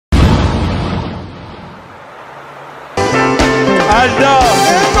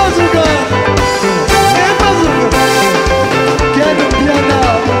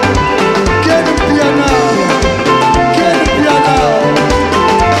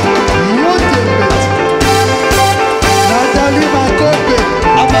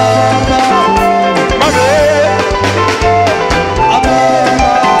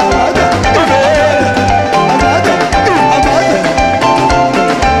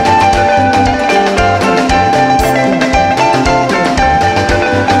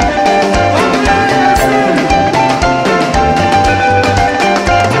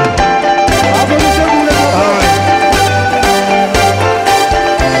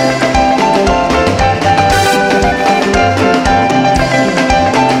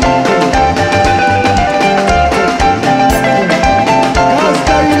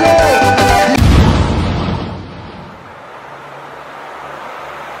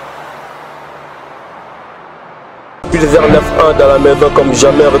Vers 9-1 dans la maison comme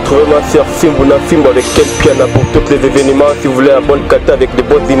jamais. Retrouvez ma sœur Fimbuna Film avec quel piano pour tous les événements. Si vous voulez un bon cata avec de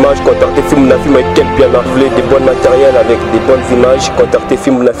bonnes images, contactez Fimbuna Film avec quel piano. Si vous voulez des bons matériels avec des bonnes images, contactez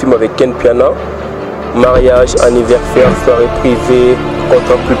Fimbuna Film avec quel piano. Mariage, anniversaire, soirée privée,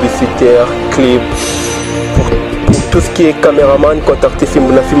 contrat publicitaire, clip. Pour tout ce qui est caméraman, contactez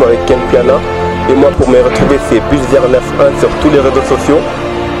Fimbuna Film avec quel piano. Et moi pour me retrouver c'est Bus vers 9-1 sur tous les réseaux sociaux.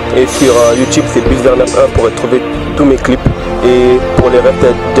 Et sur YouTube c'est Bus vers 9-1 pour retrouver tous mes clips. Et pour les restes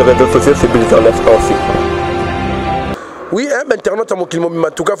des réseaux sociaux c'est Bus vers 9-1 aussi. Oui, internet à mon kilomètre,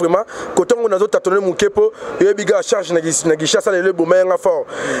 en tout cas vraiment, quand on a d'autres tâtonner mon kepo, il y a des charges, il chasse les beaux mains fort.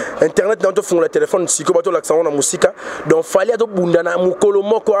 Internet, dans le fond, le téléphone, si comme tout l'accent, on a musique, donc fallait à bundana, mon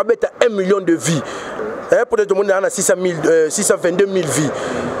colomo, qu'on abête à 1 million de vies. Pour le monde, on a 622 000 vies.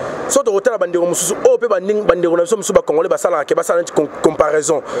 Soit de retour à bandero mususu o pe bandero na biso mususu ba congolais basala ke basala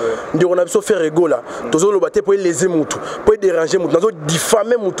comparaison ndiro na biso faire ego là tozo lo baté pour léser mutu pour déranger mutu nazo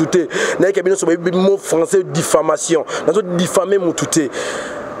diffamer mutu te na ke bino so ba mot français diffamation nazo diffamer mutu te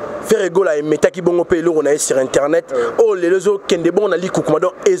faire ego là et meta ki bongo pe lo on a sur internet oh les réseaux kende bon na li kukuma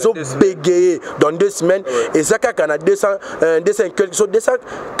donc ezo bégayer dans 2 semaines et ça kana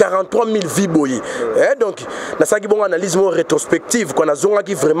 243 000 vies boyi donc na ça ki bongo analyse mo rétrospective qu'on a zonga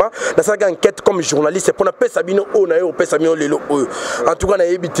qui vraiment na ça enquête comme journaliste pour na pesa bino o na yo pesa bino lelo en tout cas na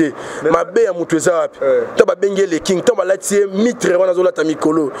ebité ma be ya mutu ezap to ba bengé les king to ba latie mitre wana zo lata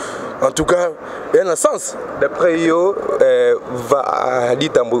mikolo en tout cas il y a un sens d'après yo va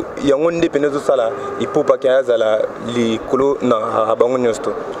ditambo yango ndepene zo sala ipupa kiazala likolo na bango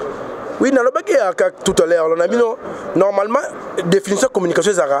nyosto. Oui, tout à l'heure, on a mis normalement définition de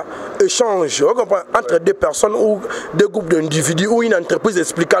communication, c'est échange entre deux personnes ou deux groupes d'individus ou une entreprise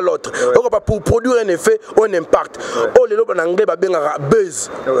explique à l'autre. Pour produire un effet ou un impact. Oh, les lobes en anglais, c'est buzz.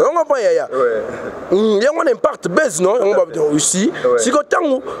 On comprend, il y a un impact, buzz, non? Aussi, si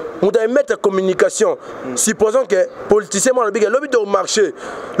on doit mettre communication, supposons que politicien, le lobby de marché,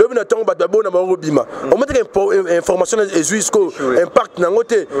 le lobby de on met une information et jusqu'au impact dans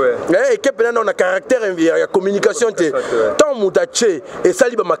côté. Et que on a caractère de communication tant mutaché et ça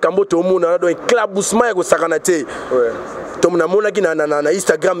liba makambo to mona do éclaboussement ya ko sakanate to mona mona ki na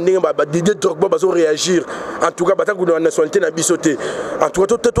Instagram ninga ba Didier Drogba bazo réagir en tout cas ba ta ko nationalité na bisoté en tout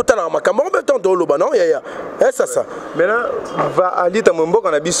cas total makambo on temps do loba non ya ça maintenant va ali ta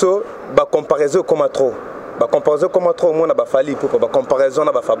mboka na biso ba comparaison comme trop. Ba comparaison comme trop monde ba fally pour ba comparaison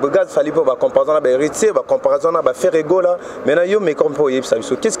na ba fabrigas fally pour ba comparaison na ba héritier ba comparaison na ba faire ego là maintenant yo mais comme pour ça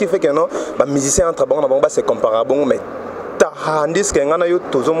qu'est-ce qui fait que non ba musicien entre bango na bango ba c'est comparable mais ta handis que ngana yo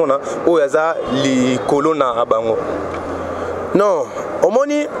tozo mona o yaza li kolona bango non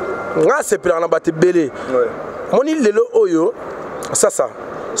omoni nga c'est pela na baté belé moni lelo oyo ça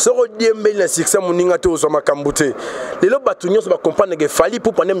soro diembe na succès moninga te ozo makambute lelo batunyo so ba comprendre que fally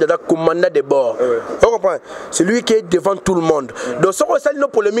pour prendre dada commandant de bord on comprend c'est lui qui est devant tout le monde donc soro sali no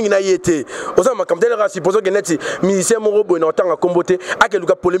polémique na yete ozo makamte la supposons que neti musicien moro bo na tanga kombote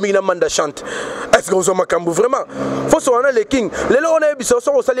akeluka polémique na manda chante est-ce que ozo makambu vraiment faut so na les king lelo on a biso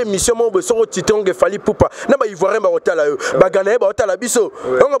soro sali mission mo bo soro titon que fally poupa na ba ivoirien ba otala yo ba ganaye ba otala biso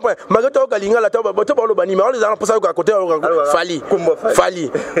on comprend magato kalinga la to ba lo banima on les a pour ça à côté fally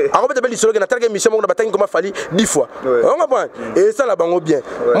alors on peut appeler sur le canal mission on a battu comme fally 10 fois on comprend et ça là bango bien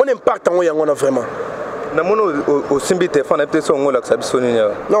mon impact en yango na vraiment na mono au simbi téléphone peut-être son ngola ça bisoni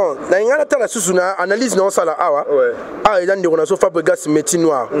non na ngala tala susu na analyse na sala awa ah il on a so fabrigas métier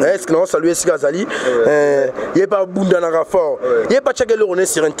noir est-ce que non saluer Sikazali il est pas bunda na rapport il est pas checker le on est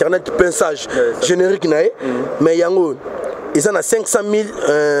sur internet pensage générique na mais yango ils en a 500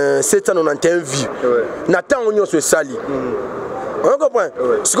 791 vues na temps on se sali On comprend.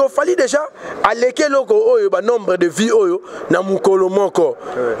 Ce qu'il fallait déjà à l'équelle au nombre de vies na mukolo moko.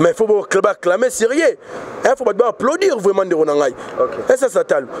 Mais il faut pas clamer sérieux. Il faut pas applaudir vraiment de Ronangai. Et ça ça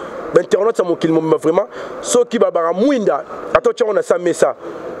tal. Internet ça mokil vraiment ceux qui va bara muinda. Attends on a ça mais ça.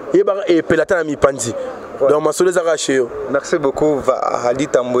 Et pelata na mi pandi. Donc ma soles arraché. Merci beaucoup Ali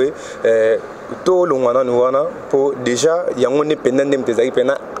Tamboué. To longwana nuwana pour déjà yangone pena nem tezaki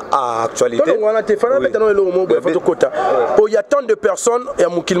pena à actualité. Il y a tant de personnes et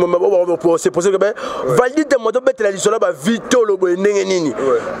pour se poser que valide moto bête la lisola ba vite lo nini.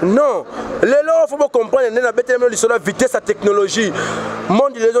 Non, les lois faut comprendre na bête la lisola vitesse sa technologie.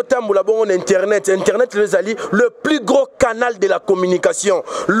 Monde les autres la bon internet les alliés le plus gros canal de la communication,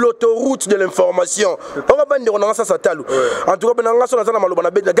 l'autoroute de l'information. On va pas dire on a ça talu. En tout cas ben nga so na maloba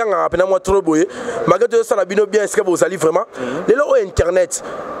na bête la ganga pena moi trop boy. Malgré ça la bino bien est-ce que vous allez vraiment les lois internet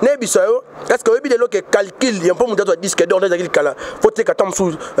est-ce que les gens qui calculent, il y a un peu de disque d'or, il faut que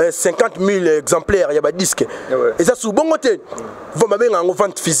tu aies 50 000 exemplaires, il y a des disques. Et ça, c'est bon côté. Vous avez une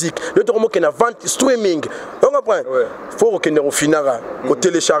vente physique, le tour qui est une vente streaming. On comprend. Il faut que tu final, que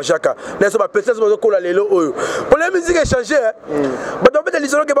télécharge. N'est-ce pas peut-être que les lots. Pour la musique est changée. Donc peut-être les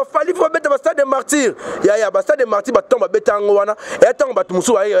gens qui va falloir faut mettre un stade de martyr. Il y a un stade de martyr bah tombe bête en wana et attends bah tu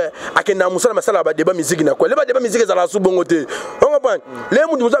musu à que na musala masala bah débat musique na quoi. Les débat musique ça la sous bon côté. On comprend. Les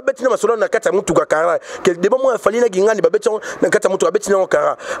musu bête na masolo na kata mutu kakara. Que débat moi fallait na gingani bah bête na kata mutu bête na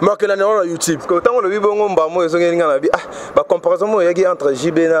kakara. Mais que la na YouTube. Quand on le vit bon bah moi ils ont gagné na ah bah comparaison moi il y a entre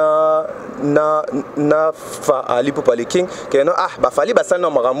JB na fally pour les king que non ah bah fally bah ça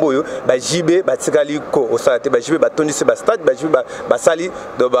non marambo yo bah JB bah tikali ko osate bah JB bah toni se bah stade bah JB bah sali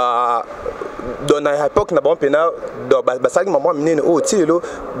do bah dans la époque na bon pena do bah sali maman minene o tilo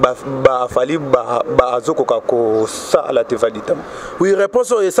bah fally bah azoko kako ça à la tevadita. Oui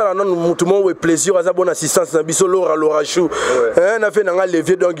réponse et ça non tout le monde plaisir à sa bonne assistance na biso Laura chou on a fait na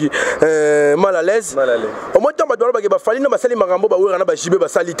levier donc mal à l'aise au moins temps bah fally na basali marambo bah wera na bah JB bah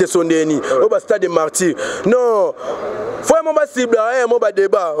salité sondeni au bah stade de martyr non faut un moment cible un moment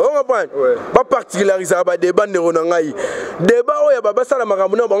débat on comprend pas particulariser ba débat ne ronangai débat oya ba basala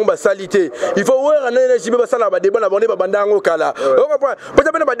makambo na bango ba salité il faut wera na JB basala ba débat na bonne ba bandango kala on comprend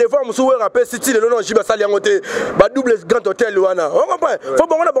peut-être ba devoir musu wera pe style non JB basali ngote ba double grand hôtel wana on comprend faut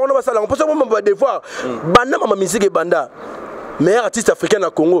bango na bango basala on peut ba devoir banda mama musique banda meilleur artiste africain na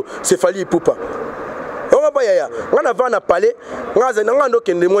Congo c'est Fally Ipupa. On va pas yaya. On a vana parler. On a zana ngando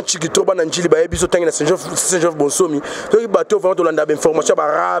kende mon chiki troba na njili ba biso tangi na Saint-Georges Bonsomi. To ki bato vana to landa ba information ba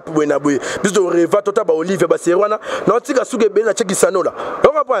rap buena boy. Biso reva tota ba Olivier ba serwana. Na tika suge be na cheki sanola.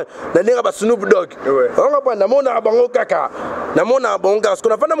 On va pas na nenga ba Snoop Dogg. On va pas na mona bango kaka. Na mona bango parce qu'on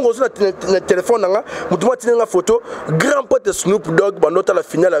a vana ngozo na téléphone nga mutu ma tinga photo grand pote Snoop Dogg ba nota la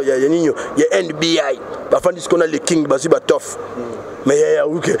finale ya ninyo ya NBA. Ba fandi ce qu'on a les King ba ziba tof. Mais il y a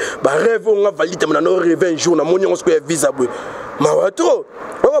ok bah rêve on a validé mais on rêve un jour na moni on se peut visa boy ma wa trop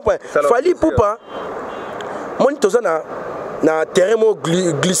on comprend Fally Ipupa moni toza na terrain mo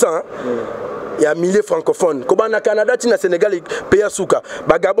glissant il y a milieu francophone ko na Canada tina Sénégal pays suka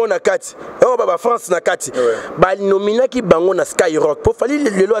ba Gabon na kati on ba France na kati ba nomina ki bango na Skyrock pour Fally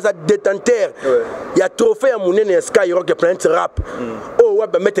le loza détenteur il y a trophée à monene Skyrock de Planet Rap oh ouais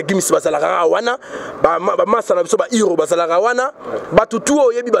ba mettre gims basala wana ba masala biso ba hero basala wana ba tutu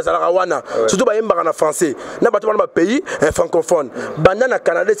o yebi basala wana surtout ba yemba na français na ba to ba pays francophone banda na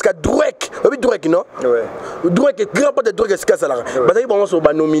Canada ska Drake Drake non Drake grand pas de Drake ska sala ba tayi bango so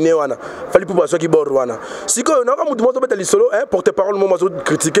ba nominé wana Fally Ipupa qui bord wana siko na ka mutu moto beta lisolo porte-parole mo mazo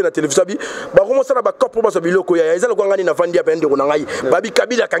critiquer na télévision bi ba ko mo sala ba kopo ba so biloko ya ezala ko ngani na fandi ya pende ko na ngai ba bi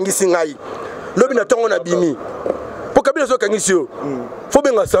Kabila kangisi ngai lobi na tongo na bimi po Kabila so kangisi yo fo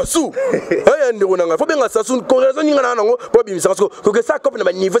benga sasu ende ko na ngai fo benga sasu ko raison ninga na nango po bimi sasu ko que ça kope na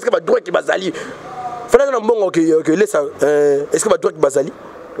ba niveau est-ce que ba droit qui bazali fala na mbongo que laisse est-ce que ba droit qui bazali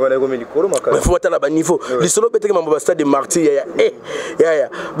il faut atteindre le niveau. Les solos peut-être que mon stade de martyr.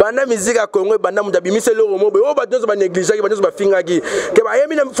 Banda musique à Congo, banda mudabi mise le romo. Oh bah nous va négliger, bah nous va fingagi. Que bah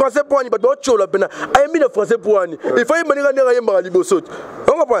ayemi le français pour ani, bah d'autres choses là pena. Ayemi le français pour ani. Il faut y mener un derrière ma libosot.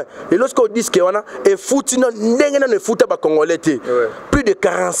 On comprend. Et lorsqu'on dit que on a et foot non n'engena ne foot pas congolais. Plus de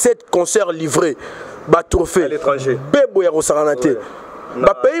 47 concerts livrés, bah trophée. À l'étranger. Bebo ya rosaranate.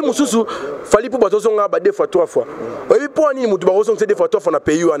 Ba pays mususu Fally Ipupa bazonga ba deux fois trois fois. Et puis pour ani mutu bazonga deux fois trois fois na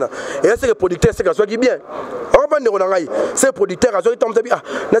pays wana. Et c'est que producteur c'est que soit qui bien. comprendre on a c'est producteur a tom sabi ah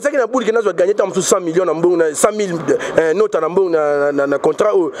na saki na boule que na zo gagner tam 100 millions na mbongo 100 000 note na mbongo na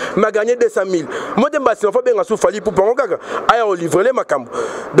contrat o m'a gagné 200 000 moi de basi on fa bien sou fali pour pas kaka aya o livrer les makambo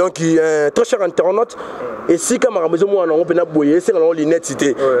donc très cher internaute et si comme maison moi on peut na boyer c'est dans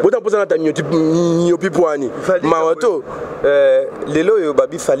l'inetité botan posa na ta nyopi poani mawato lelo yo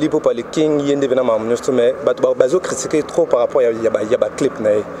babi fali pour pas le king yende vena mamunyosto mais bazo critiquer trop par rapport il y a clip na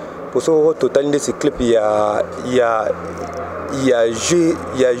pour ce total de ces clips il y a jeu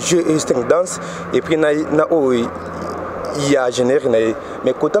instinct danse et puis il y a generique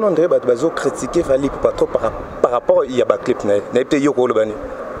mais quand on dirait bazo critiquer fali pour pas trop par rapport il y a ba clip na peut yo ko lo bani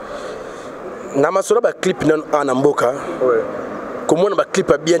na masolo ba clip nan anamboka comment on va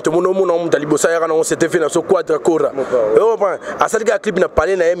clip bien tout le monde on dali bossa yara on s'était fait dans ce quadre cora on prend à ça que clip n'a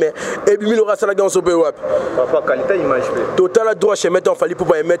parlé na mais et puis le reste là dans ce peu wap papa qualité image total droit chez mettre on fallait pour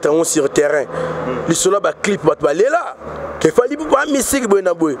pas mettre on sur terrain le solo ba clip va aller là qu'il fallait pour pas musique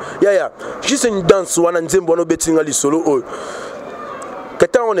boy ya juste une danse wana nzembo no betinga le solo oh que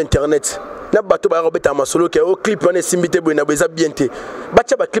tant on internet na bato ba robeta masolo ke o clip on est simbité boy na beza bien té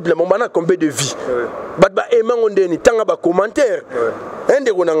bacha ba clip la mombana combien de vie bat ba aimant ondeni tanga ba commentaire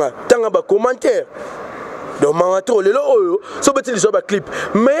ende konanga tanga ba commentaire donc mawato lelo oyo so beti liso ba clip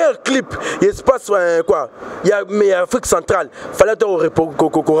meilleur clip il se passe quoi il y a meilleur Afrique centrale fallait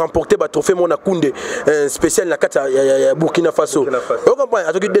remporter ba trophée mona kunde spécial na kata ya Burkina Faso on comprend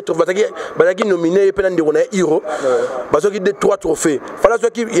azoki deux trophées bazaki nominé et penande on a hero bazoki deux trois trophées fallait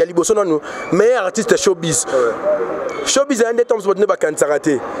azoki il y a liboso nanu meilleur artiste showbiz showbiz a un des temps pour ne pas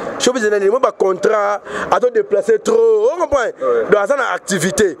rater showbiz a un ba contrat à te déplacer trop on comprend dans ça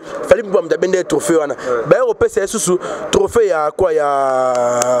activité fallait pour me donner trophée wana c'est sous trophée ya quoi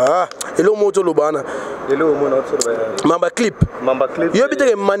ya et le moto lobana et le moto mamba clip yo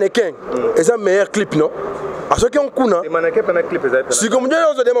biteke mannequin et ça meilleur clip non à ceux qui ont kuna les mannequins pendant clip si comme dia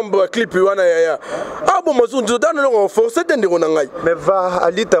on se demande clip wana ya ah bon mazu dans le forcer tende ko ngai mais va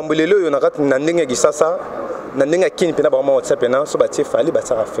ali tambulelo yo na rat na ndenge gisasa na ndenge kini pena ba mo WhatsApp na so ba tie fali ba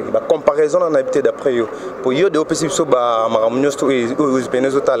sara fait ba comparaison na habité d'après yo pour yo de opesi so ba maramunyo sto e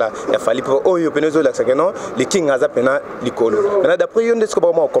penezo tala ya fali pour oyo penezo la sakeno le king aza pena likolo mais d'après yo ndesko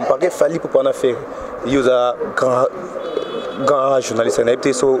ba mo comparer fali pour pas na faire yo za grand journaliste na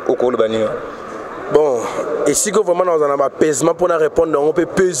habité so okolo bani bon et si que vraiment dans un apaisement pour répondre on peut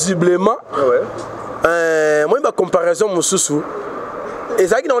paisiblement moi ba comparaison mususu et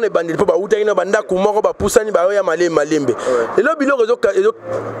ça qui on est bandit pour ba utayina banda kumoko ba pusani ba ya malembe et le bilo rezo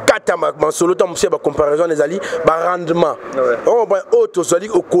kata ma solo tam ba comparaison les ali ba rendement on ba auto zali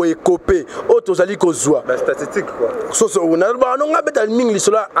ko copier auto zali ko zwa ba statistique quoi so on a ba no ngabeta mingi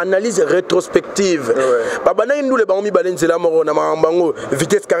solo analyse rétrospective ba bana indule ba mi balenzela moro na mambango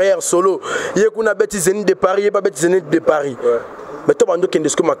vitesse carrière solo ye kuna beti zeni de Paris ba beti zeni de Paris mais to bando kende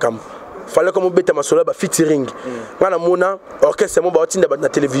sko makam fallait comme bête ma solo ba featuring ngana mona orchestre mo ba tinda na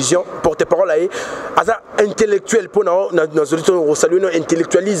télévision porte parole aí asa intellectuel pour na solution saluer no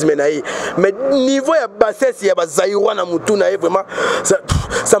intellectualisme na mais niveau ya bassesse ya bazairwa na mutu na vraiment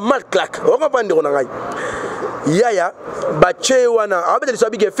ça mal claque on comprend ndiko na ngai yaya bache wana abete so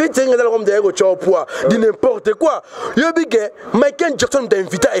bige featuring ngala comme de ko chopwa di n'importe quoi yo bige Michael Jackson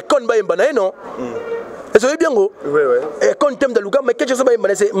t'invite à ecole ba yemba na non. Et ça veut bien go. Et quand thème de Luga, Michael Jackson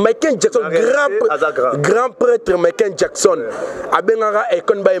c'est Michael Jackson grand prêtre Michael Jackson. Abengara et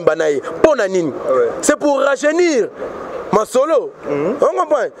kon ba mbanaye. Ponanine. C'est pour rajeunir ma solo. On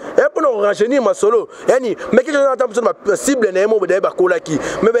comprend. Et pour nous rajeunir ma solo. Yani Michael Jackson attend ma cible na mo ba kolaki.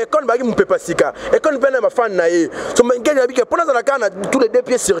 Mais kon ba mu pepa sika. Et kon pena ma fan na ye. So Michael Jackson pour na kana tous les deux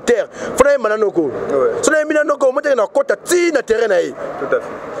pieds sur terre. Fona mananoko. So na minanoko mo te na kota ti na terrain na ye. Tout à fait.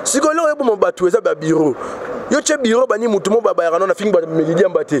 Si ko lo ebo mo batu eza ba bureau yo che bureau bani mutu mo baba ya na fingi ba melidi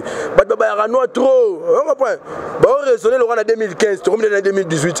ambate ba baba ya no trop on comprend ba o raisonner le en 2015 to comme en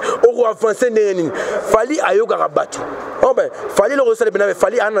 2018 o avancer neni fali ayoka ka batu on ben fali le resale bena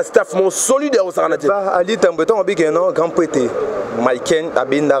fali un staff mon solide au saranati ba ali tambeton obi non grand prêtre Maiken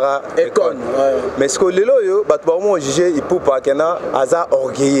abindara ecole mais ce que lelo yo ba to mo juger ipupa kena aza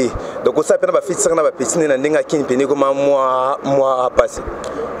orgueilleux donc ça pena ba fitir na ba petine na ndinga kini pene ko moi passé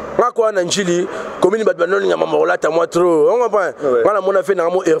ngakwa na njili commune bat banoni ngama molata moi trop on comprend ngana mona fait na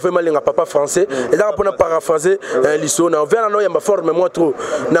mo Hervé Malinga papa français et ça pour paraphraser liso na vers na yamba forme moi trop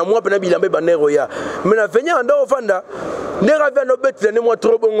na moi pena bilambe banero ya mais na venir ando ofanda ne ravia no bet ne moi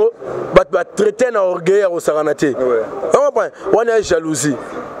trop bongo bat traiter na orgueil au saranate on comprend on a jalousie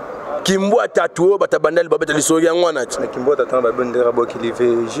Kimbo tatuo bata bandali babeta lisolo ya ngwana ti. Kimbo tata ba bondera bo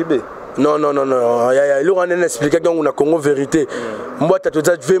kilive JB. Non. Il y a un expliqué qu'on a Congo vérité. Moi, tu as dit que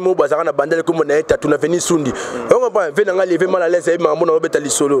tu as bandé comme on a été, tu as venu sundi. On va venir lever mal à l'aise et maman on va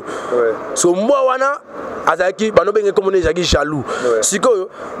être solo. So moi wana azaki bano benga comme on est jagi jaloux. Siko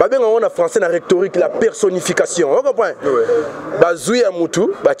ba benga on a français na rhétorique la personnification. On comprend? Ba zui ya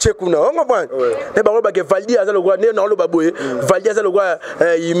mutu, ba tchekuna. On comprend? Et ba ba ke valdi azalo gwa ne na lo baboye. Valdi azalo gwa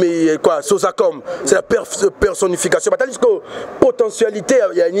quoi sosakom. C'est la personnification. Ba tali siko potentialité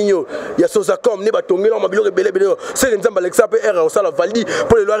ya nino. Il y a ça comme ne batongela mabilo rebelle c'est nzamba alexa pe r au sala validi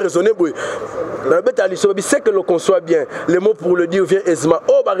pour les lois raisonner boy la bête ali so bi c'est que le conçoit bien les mots pour le dire vient aisément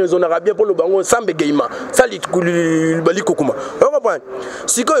oh ba raisonnera bien pour le bango sambe geima sali bali kokuma on comprend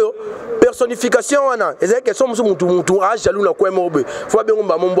sikoyo personnification wana ezali question mutu a jaloux na kwa mobe faut bien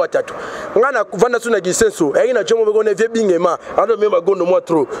ngomba mombo atatu ngana kuvanda suna gisenso et na chomo beko ne vie bingema ando me bagondo moi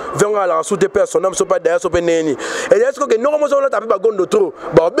trop venga la sous des personnes so pas derrière so peneni et est-ce que non mo so la taper bagondo trop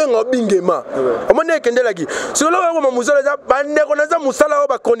ba benga bingema omone kendela ki solo ko musala za bande ko na za musala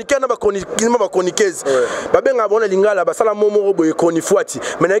ba chroniqueur na ba chroniqueuse ba benga bona lingala ba sala momo robo e chronifuati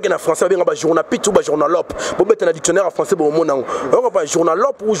mais na français ba benga ba journaliste ou ba journalope bo beta na dictionnaire en français bo mona on pas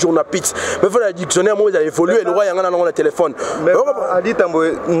journalope ou journaliste mais faut la dictionnaire moi il a évolué le roi yanga na le téléphone a dit tambo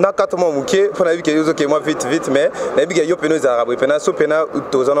na katmo muke pour na vi ke yozo ke moi vite mais na bi ke yo peno za arabe pena so pena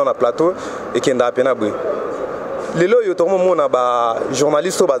tozana na plateau et kenda pena bwe lelo yo tomo mona ba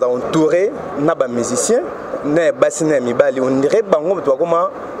journaliste ba entouré na ba musicien na basine mibali on dirait bango to koma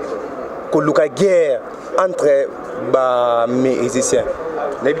ko luka guerre entre ba musiciens.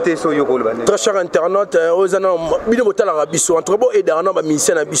 Très cher internaute, aux années, bino botala rabiso entre bon et dernièrement ba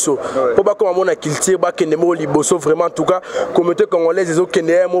musicien na biso. Pour pas comme on a culture ba kende mo liboso vraiment en tout cas communauté congolaise les autres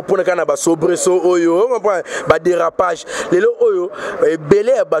kende mo pour na ba sobreso oyo, on comprend ba dérapage. Les lo oyo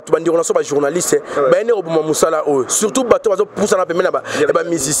belé ba tu bandi on so ba journaliste, ba ene obuma musala oyo. Surtout ba to ba pour ça na pemena ba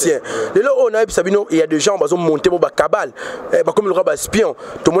musicien. Les lo on a sabino il y a des gens ba zo monter mo ba cabal, ba comme le roi ba espion.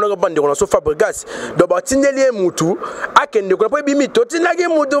 Tout le monde bandi on so Fabregas. Donc ba tineli mutu akende ko pa bimi to tinagi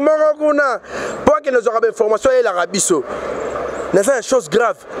mutu mangakuna pour que nous aurons information et la rabiso. N'a fait une chose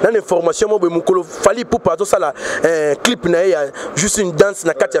grave dans l'information moi mukolo fally ipupa to sala clip na ya juste une danse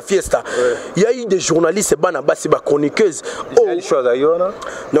na kati ya fiesta. Il y a eu des journalistes bana basi ba chroniqueuses. Quelle chose ailleurs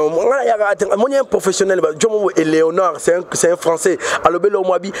non moi il y a un professionnel Jomo et Léonard c'est un français alobelo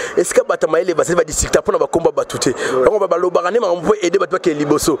moabi est-ce que batama ele va va discuter pour na ba combat batute. On va ba lobarane ma on peut aider batwa ke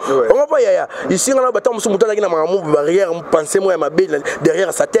liboso. On va ya ici on a batama musu mutana na ma barrière penser moi ma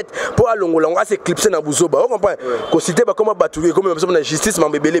derrière sa tête pour alongola on a ces clips na buzoba. On comprend ko citer ba comment batoué comme la justice m'a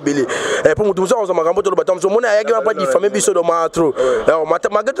belé pour nous tous on makambo to batam so mona ya pas diffamer biso do matro alors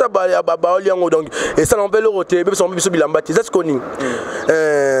magata ba oliango donc et ça on peut le roter biso biso bilamba c'est ce qu'on dit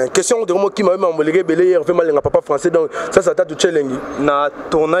question de moi qui m'a m'embolé belé hier fait mal papa français donc ça t'a tout challenge na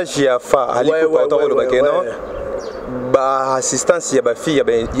tournage ya fa ali pour to le bakeno ba assistance ya ba fille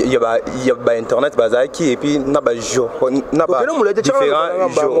ya ba internet bazaki et puis na ba jour na ba différents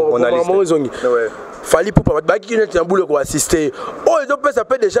journalistes fally ipupa ba qui net na boulot ko assister oh ils ont ça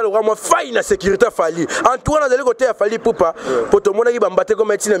peut déjà le vraiment faille na sécurité fally Antoine dans le côté ya fally ipupa pour tout le monde qui bambate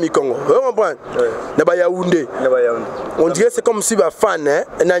comme etina mikongo vous comprenez na ba Yaoundé on dirait c'est comme si ba fan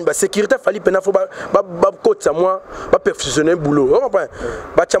na ba sécurité fally pena faut ba côté ça moi ba perfectionner boulot vous comprenez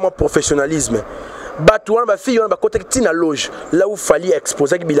ba tchama professionnalisme batouana ba fille on ba côté tina loge là où fally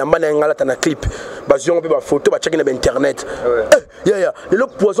exposer ki bilamba na ngala ta na clip ba zion ba photo ba check na internet ya le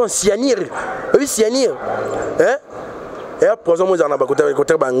poison cyanure oui cyanure hein et poison moi na ba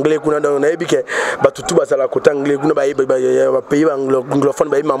côté ba anglais kuna donc na ebike ba tutu ba sala côté anglais kuna ba pays ba anglophone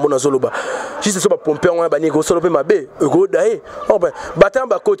ba mambo na zoloba juste so ba pomper on ba ni go solo pe mabe go dai on ba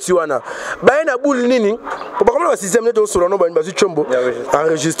batamba côté wana ba na boule nini pour ba comme le système net solo no ba zu chombo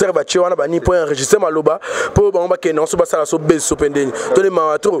enregistrer ba wana ba ni point enregistrer maloba pour ba ke non so ba sala so base so pendeni to le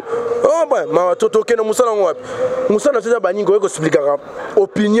maatro oh ba maatro to ke no musala ngwapi musala so ba ni go expliquera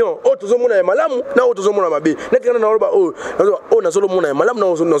opinion o to zo mona ya malamu na o to zo mona mabe na kana na ba on a solo mona malam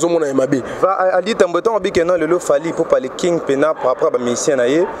na zo mona mabe va ali tamboton bi que non le fally pour parler king pena par rapport ba musicien na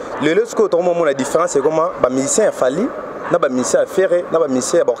ye le ce que to mo la différence c'est comment ba musicien fally na ba musicien affaire na ba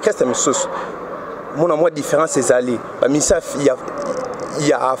musicien orchestre misus mona moi différence c'est ali ba musicien il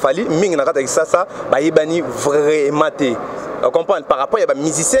y a fally ming na kata ça ba yebani vraiment té on comprend par rapport il y a ba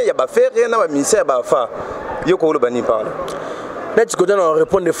musicien il y a ba faire na ba musicien ba fa yo ko lo bani parle net côté on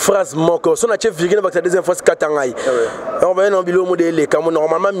répond des phrases manquantes son a chef virgule avec sa deuxième phrase katangai on va un bilo modèle comme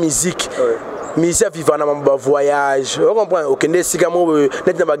normalement musique Misia vivant na voyage. On comprend okende sika mo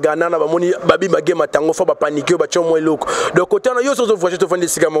net na bagana na bamoni babi bagé matango fa ba paniquer ba tchomo eloko. Donc côté on yo so voyage to fandi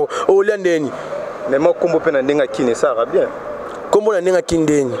sika mo o lendeni. Mais moi kombo pe na ndenga kine ça va bien. Kombo na ndenga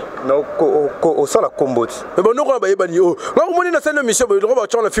kindeni. Na ko sala kombo. Mais bon noko ba yebani o. Nga ko moni na scène mission ba ba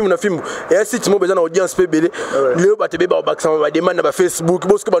tchona film et un site mo besoin na audience PBD. Le ba tebe ba baksa ba demande na ba Facebook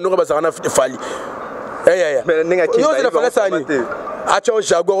parce que ba noko ba sarana fali. Mais ndenga kine. Yo c'est la fala sani. Acha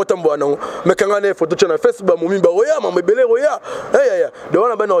jago otambo anango mekanga photo tchana Facebook mumi ba roya mambele roya donc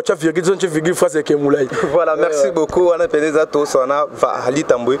on a ben ocha virgule phrase ke mulai. Voilà, merci beaucoup. On a peneza to sona va ali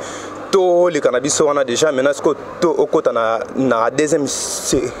tambwe to le cannabis on a déjà maintenant ce que to okota na deuxième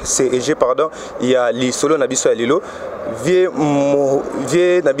CEG pardon il y a li solo na biso ya lilo vie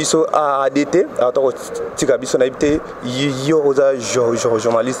nabiso ADT attends tika biso na ibité yo oza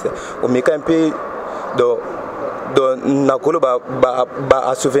journaliste o meka un peu donc nakolo ba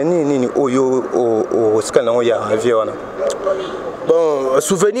souvenir nini oyo o scanner ya vie wana. Bon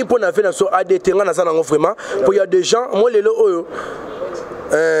souvenir pour na fait na so ADT ngana sana ngo vraiment pour il y a des gens moi lelo oyo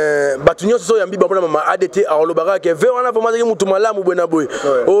batunyo so yambi bamona mama ADT alobaka ke ve wana vraiment ki mutu malamu bwena boy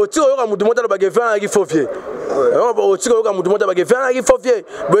o tiko yoka mutu mota ba ke ve ki fofie o tiko yoka mutu mota ba ke ve ki fofie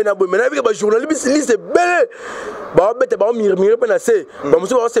bwena boy maintenant avec ba journaliste liste belle ba bete ba mirmire pe na se ba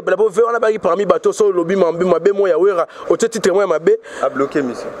musu ba se pela po ve wana ba ki parmi bato so lobi mambe mabe mo ya wera o titre mo ya mabe a bloquer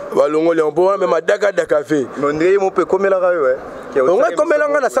mission ba longo le on peut même daka café mondré mo pe komela ra ouais on a comme là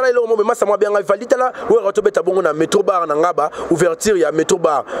na sala ile mo be masa mo bien valita la wera to beta bongo na métro bar na ngaba ouverture ya métro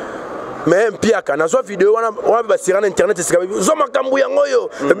bar mais mpiaka na zo vidéo wana ba sirana internet sika zo makambu yango yo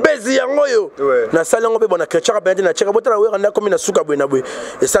bezi yango yo na sala ngo be bona krechaka bende na cheka botala wera na komi na suka bwe na bwe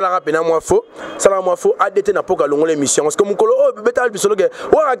et sala rapena moi faux ADT na poka longo l'émission parce que mukolo o beta bisolo ke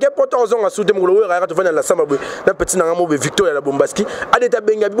wera ke poto zo nga soute mukolo wera ka to fana la samba bwe na petit na ngamo be Victoria la Bombaski ADT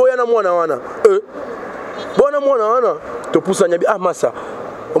benga boya na mwana wana bona mwana wana to poussa nyabi massa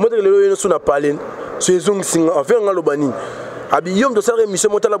o motre lelo yeno suna palen so ezong singa affaire ngalo bani abi yom to sala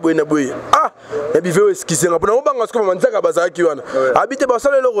mission motala boyena boye yabi veo eskisenga pona obanga sko manzaka bazaki wana abi te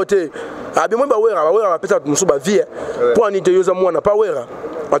basala le côté abi mo ba wera pesa musu ba vie pour anite yoza mwana pa wera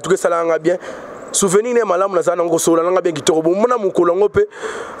en tout cas sala nga bien souvenir ne malamu na sana ngosola nga bien kitoko bo mona mukolo ngope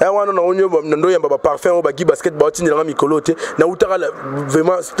wana na onyo ndo yamba ba parfum o ba gi basket ba otini nga mikolo te na utaka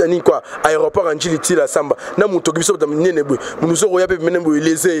vraiment tani quoi aéroport anjili la samba na muto biso tamnene bwe munuso roya pe menen bwe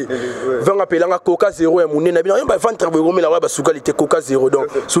lese vanga pelanga coca zero ya munene bino yamba ventre bwe romela wa basuka lite coca zero donc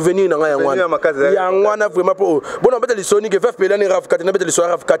souvenir na nga ya ngwana vraiment po bona beta lisoni ke fef pelani raf 4 na beta lisoni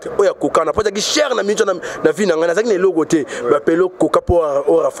raf 4 o ya coca na pota ki cher na mincho na vie na nga na zaki ne logo te ba pelo coca po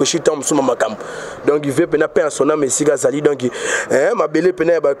o rafraîchir tam suma makambo. Donc il veut pena persona mesiga zali donc ma belle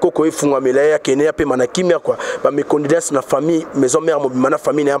pena ba koko ifunga melaya kene ya pe manakimia quoi ba mes condoléances na famille maison mère mana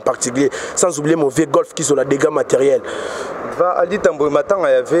famille en particulier sans oublier mon vieux golf qui sont la dégâts matériels va ali tambo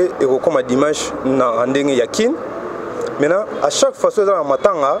matanga y avait et comme dimanche na ndenge yakin maintenant à chaque fois ça na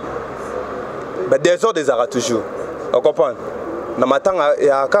matanga ba des heures des arrêts toujours on comprend na matanga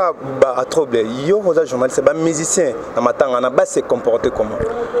ya ka ba trouble yo oza journaliste ba musicien na matanga na ba se comporter comment.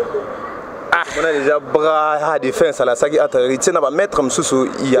 On a déjà bras à défense à la saga autorité na ba mettre msusu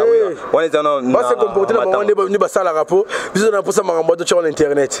ya on est dans ba se comporter na ba ni ba sala rapport biso na posa makambo to sur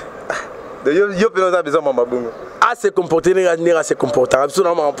internet de yo pe na besoin mama bongo se comporter ni se comporter biso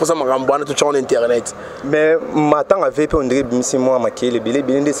na posa makambo na to sur internet mais matanga avait pe on dirait bimisi moi makele bele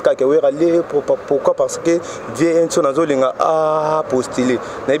bele ska ke wera le pourquoi parce que vie en son azolinga postuler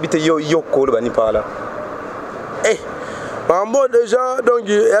na ebite yo ko le bani par là Mambo déjà donc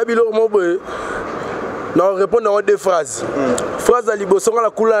yabilo moboy non répondre à deux phrases phrase à liboso la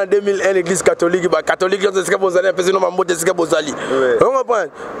couleur en 2001 l'église catholique ba catholique c'est ce que vous allez faire non mambo c'est ce que vous allez on comprend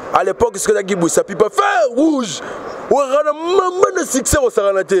à l'époque ce que la gibu ça pipa feu rouge ou rana maman de succès au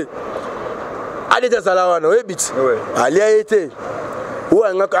saranate allez dans la wana oui bit allez a été ou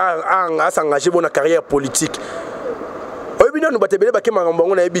a s'engager dans carrière politique. Nous batebele ba kema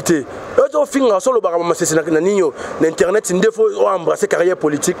ngambo na ebité ozo finga solo ba masese na ninyo na internet ndefo o embrasser carrière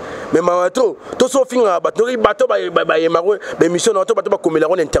politique mais mawato to so finga batori bato ba yemaro ba mission na to bato ba komela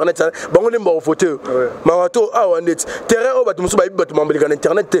na internet bango le mbo voter mawato awandet terrain o bato musu ba bato mambelika na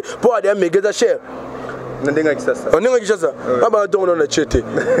internet pour aller méga cher Ndenga kisasa. Ndenga kisasa. Aba donc on a chete.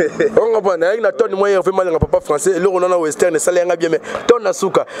 On va na na tonne moyen fait mal papa français le on a western ça lenga bien mais tonne na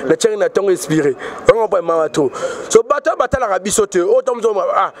suka na tchenga na tongo inspiré. On va mawato. So bata la rabisote autant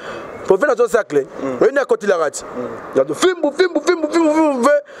pour faire notre sacle. On a côté la rate. Ya do fimbu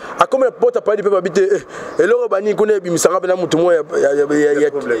a comme la porte pas de peut habiter et le bani connaît bimisanga na mutu moya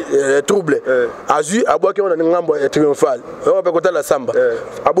ya trouble. Azu aboa que on a ngambo ya triomphal. On va côté la samba.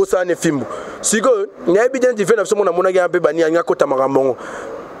 Abosa ne fimbu. siko na bien tu fais na somo na mona ga pe bani anga kota makambo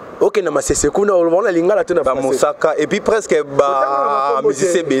ok na masese kuna on la lingala tena ba Mosaka et puis presque ba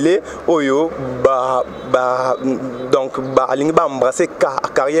musicien belé oyo donc alingi ba embrasser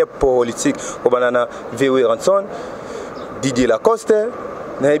carrière politique au banana vues Ranson Didier Lacoste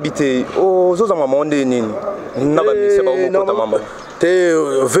na habité aux autres moments de nini na ba musicien ba mo kota mama te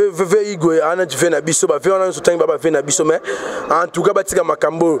ve igwe ana tu fais na biso ba ve on so tangi ba fait na biso mais en tout cas batika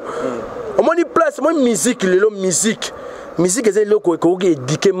makambo on moni place moi musique lelo musique est le ko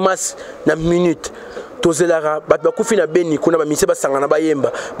éduquer masse na minute tozelara bat ba kufi na beni kuna ba mise ba sangana ba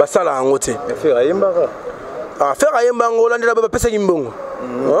yemba ba sala angote affaire yemba affaire ayemba ngola ndela ba pesa kimbongo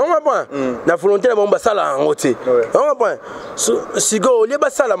on va pas na volonté na bomba sala angote on va pas sigo le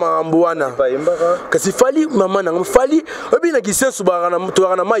ba sala mambo wana kasi fali mama na fali obi na kisensu ba na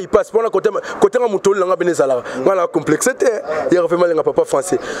muto na mai passe pour na côté nga muto langa benezala ngala complexité il refait mal nga papa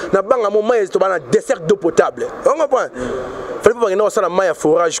français na banga mo mai to bana dessert d'eau potable on va pas fali pas na sala mai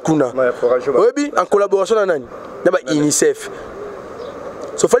forage kuna obi en collaboration na nani na ba UNICEF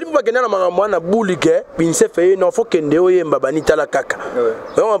so fali pour gagner na mwana bulike UNICEF non faut kende oyemba banita la kaka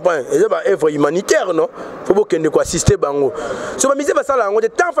on va et ba œuvre humanitaire non faut kende ko assister bango so ba mise ba sala ngo de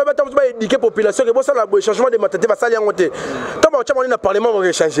tant fa ba tant ba éduquer population que bo sala bo changement de mentalité ba sala ngo te tant ba chama na parlement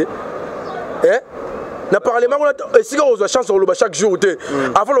va changer na parlement on a si on a chance on chaque jour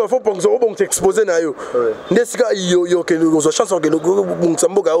avant le faut penser bon s'exposer na yo ndesika yo que on a chance que le bon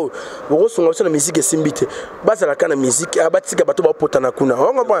samboka o bo so na musique simbite ba sala kana musique abatika bato ba potana kuna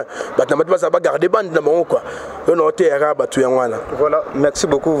on comprend ba na bato ba garder bande na bango quoi on a terra bato ya wana voilà merci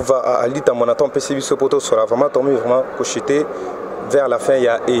beaucoup va alita mon attend PCB ce poto sera vraiment tombé vraiment cocheté vers la fin il y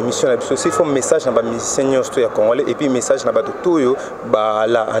a émission la biso c'est faut message na ba musicien nyonso ya congolais et puis message na bato toyo ba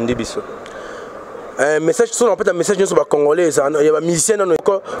la andi biso un message sur en fait un message sur les congolais il y a des musiciens dans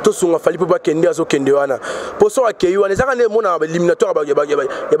encore tout sur fallait pas kende azo kende wana pour ça accueillir on les a rendé mon éliminatoire il y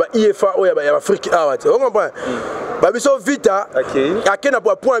a IFA il y a Afrique on comprend ba biso vita akena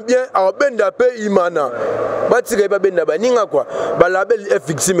pour point bien a benda pe imana batika ba benda baninga quoi ba label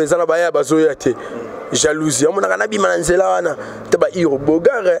FX mais ça ba ya bazoya te jalousie on a bima na nzela wana te ba iro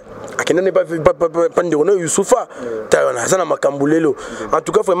bogare akena ne pas pandirono Youssoufa ta na sana makambulelo en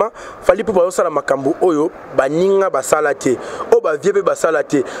tout cas vraiment fallait pour ça la makambu oyo baninga basala te o ba vieux basala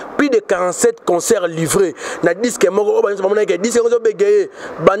te plus de 47 concerts livrés na disque moko o ba nso mona ke disque zo begeye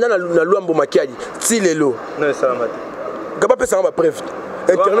banana na luambo makiadi ti lelo non ça mate gaba pesa ba preuve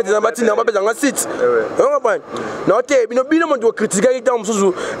internet na bati na ba pesa nga site on comprend non te bino mo do critiquer ita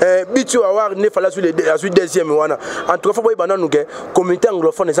msuzu bitu awar ne fala sur les deuxième wana en tout cas faut ba banana nuke communauté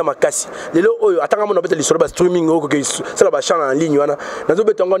anglophone ça makasi lelo oyo atanga mo na beta lisolo ba streaming oko ke ça ba chana en ligne wana nazo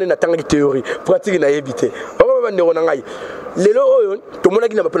betongo ne na tanga ki théorie pratique na yebité ba ndeko na ngai lelo oyo to mona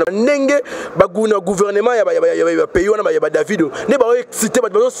ki na ba ndenge ba gouvernement ya pays wana ba Davido ne ba exciter ba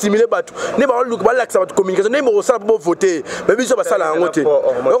simuler batu ne ba look ba l'accès ba communication ne ba ça pour voter mais biso ba sala ngote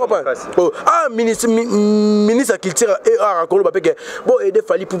ministre culture et art akolo ba peke bo aider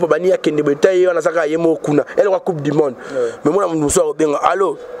fali pour bani ya kende betaye wana saka yemo kuna elle wa coupe du monde mais mona muso benga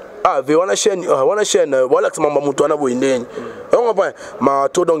allo ve wana chaîne voilà que mamba muto wana boindeni on comprend ma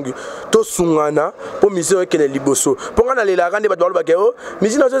to donc to sungana po mission ke na liboso po ngana lela kande ba ba ke o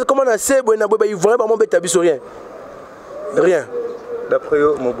mission comment na sebo na boba ivre ba mo beta biso rien d'après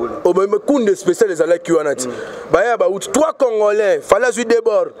eux mobile o me kunde spécial les ala ki wana ti ba ya ba out trois congolais fallait sur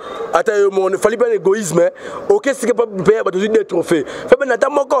débord ata yo mon fallait pas égoïsme OK c'est que pas payer ba des trophées fait ben ata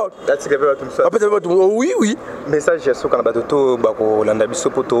moko that's que ba tout ça après ba tout oui message je soka na ba to ba ko landa biso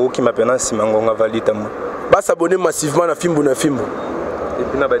poto ki mapena simangonga valita mo ba s'abonner massivement na fimbo et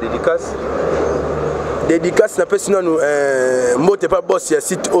puis na ba dédicace na pesi nanu mbote pas boss ya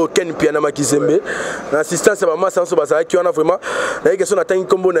site au Ken Piana Makizembe na assistance ba massa so basala ki wana vraiment na yeke so na tangi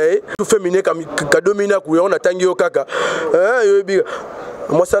kombo na e tout féminin comme kadomina ku on atangi yo kaka yo bi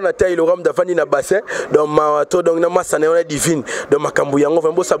moi ça na taille le ram d'afani na bassin donc ma to donc na massa na on divine donc makambu yango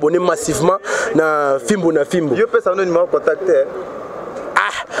vraiment s'abonner massivement na fimbo yo pesa no numéro contacter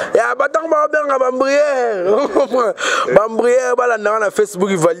ya batang ba benga bambrière bala na Facebook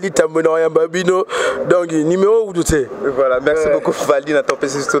valide tamona ya babino donc numéro ou tout c'est voilà merci beaucoup Valdi na topé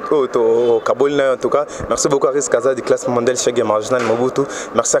au Kabolina en tout cas merci beaucoup à Riskaza de classe mondiale chez Game Marginal Mobutu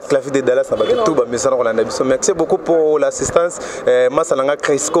merci à Clavier de Dallas na tout ba message on a biso merci beaucoup pour l'assistance masalanga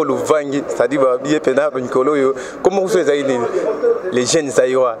Crisco Luvangi c'est-à-dire ba billet pena Nikolo yo comment vous êtes les jeunes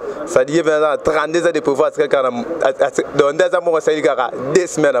zaïrois. Ça dit 32 ans de pouvoir, c'est quand dans 2 ans, ça dit 2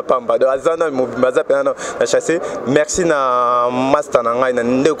 semaines à Pamba. Donc, à chassé. Merci na master na ngai na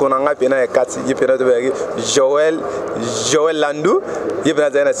ndeko na ngai pena 4 Joël Landou. Il pena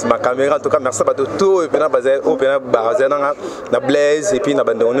zana ma caméra. En tout cas, merci à tout. Pena bazé au pena bazana na Blaise et puis na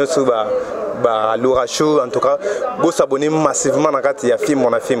bandono suba. Laura Chou, en tout cas, vous s'abonnez massivement à la film,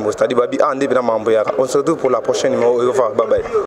 on a film, c'est-à-dire, on se retrouve pour la prochaine numéro. Bye bye.